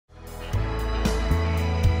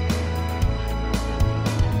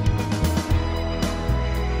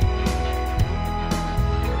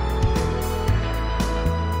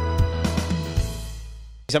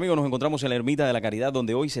Mis amigos, nos encontramos en la Ermita de la Caridad,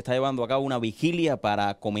 donde hoy se está llevando a cabo una vigilia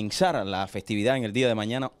para comenzar la festividad en el día de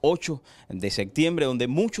mañana, 8 de septiembre, donde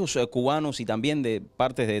muchos cubanos y también de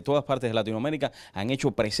todas partes de Latinoamérica han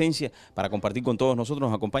hecho presencia para compartir con todos nosotros.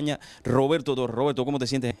 Nos acompaña Roberto Torres. Roberto, ¿cómo te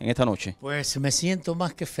sientes en esta noche? Pues me siento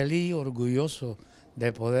más que feliz, orgulloso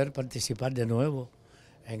de poder participar de nuevo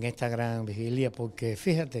en esta gran vigilia, porque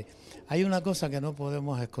fíjate, hay una cosa que no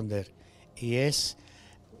podemos esconder y es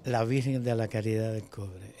la Virgen de la Caridad del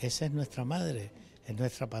Cobre. Esa es nuestra madre, es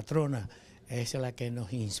nuestra patrona, es la que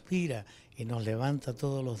nos inspira y nos levanta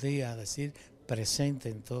todos los días a decir presente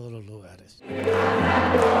en todos los lugares.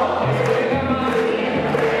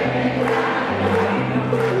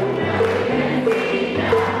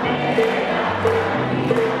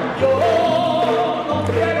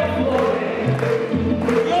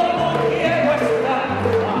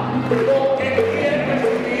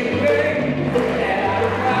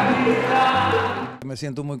 Me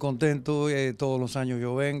siento muy contento, todos los años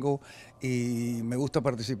yo vengo y me gusta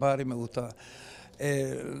participar y me gusta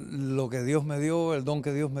lo que Dios me dio, el don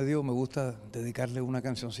que Dios me dio, me gusta dedicarle una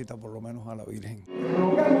cancioncita por lo menos a la Virgen.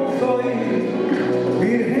 Rogamos hoy,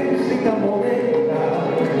 Virgencita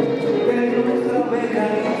morena, que en nuestra bella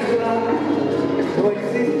isla no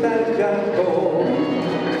exista el llanto,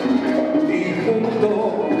 y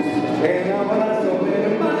juntos en abrazo de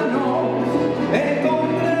hermanos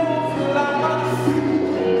encontremos la paz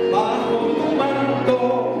bajo tu manto.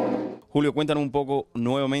 Julio, cuéntanos un poco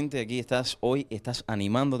nuevamente, aquí hoy estás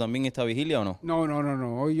animando también esta vigilia, ¿o no?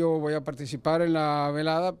 No, hoy yo voy a participar en la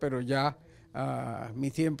velada, pero ya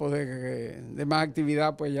mis tiempos de más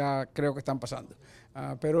actividad pues ya creo que están pasando.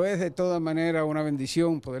 Pero es de todas maneras una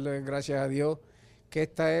bendición poderle dar gracias a Dios que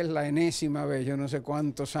esta es la enésima vez, yo no sé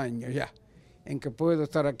cuántos años ya, en que puedo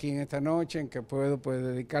estar aquí en esta noche, en que puedo pues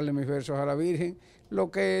dedicarle mis versos a la Virgen.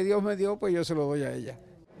 Lo que Dios me dio pues yo se lo doy a ella.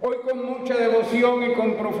 Hoy con mucha devoción y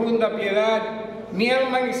con profunda piedad, mi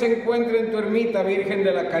alma se encuentra en tu ermita, Virgen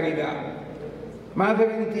de la Caridad. Más de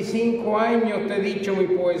 25 años te he dicho mis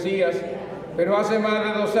poesías, pero hace más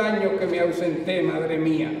de 2 años que me ausenté, madre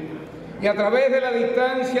mía. Y a través de la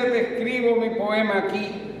distancia te escribo mi poema aquí,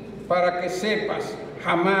 para que sepas,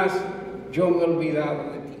 jamás yo me he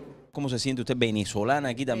olvidado de ti. ¿Cómo se siente usted venezolana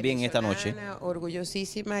aquí también esta noche?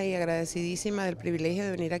 Orgullosísima y agradecidísima del privilegio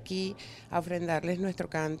de venir aquí a ofrendarles nuestro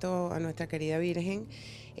canto a nuestra querida Virgen.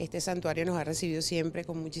 Este santuario nos ha recibido siempre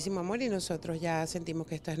con muchísimo amor y nosotros ya sentimos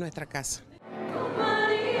que esta es nuestra casa.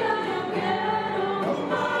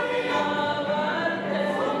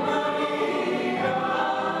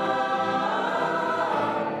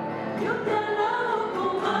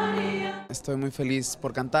 Estoy muy feliz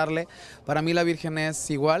por cantarle. Para mí la Virgen es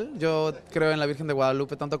igual, yo creo en la Virgen de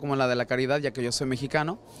Guadalupe tanto como en la de la Caridad, ya que yo soy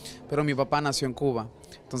mexicano, pero mi papá nació en Cuba.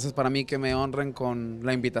 Entonces para mí que me honren con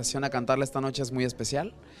la invitación a cantarle esta noche es muy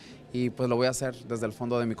especial y pues lo voy a hacer desde el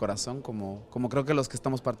fondo de mi corazón, como creo que los que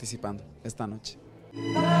estamos participando esta noche.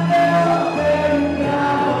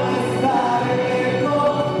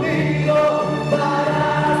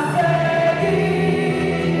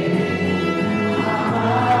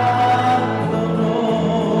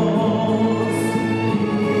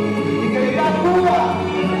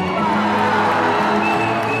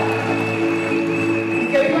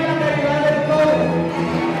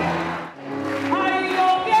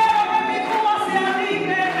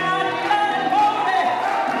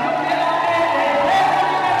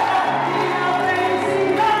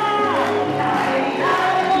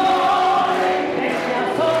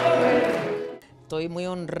 Estoy muy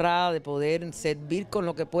honrada de poder servir con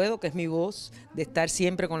lo que puedo, que es mi voz, de estar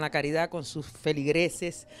siempre con la Caridad, con sus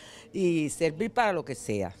feligreses y servir para lo que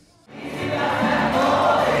sea.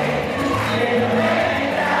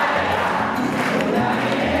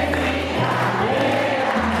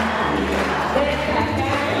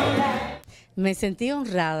 Me sentí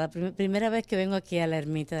honrada, primera vez que vengo aquí a la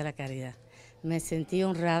Ermita de la Caridad. Me sentí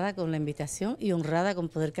honrada con la invitación y honrada con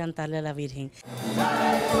poder cantarle a la Virgen.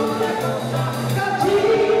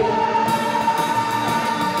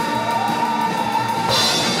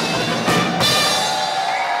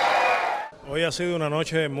 Hoy ha sido una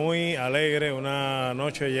noche muy alegre, una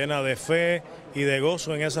noche llena de fe y de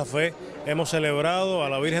gozo en esa fe. Hemos celebrado a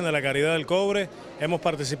la Virgen de la Caridad del Cobre, hemos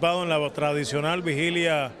participado en la tradicional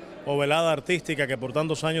vigilia o velada artística que por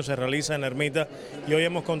tantos años se realiza en la ermita, y hoy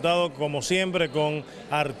hemos contado como siempre con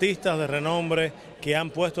artistas de renombre que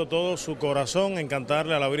han puesto todo su corazón en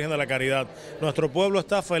cantarle a la Virgen de la Caridad. Nuestro pueblo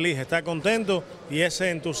está feliz, está contento, y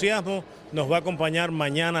ese entusiasmo nos va a acompañar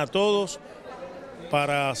mañana a todos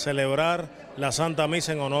para celebrar la Santa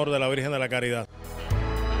Misa en honor de la Virgen de la Caridad.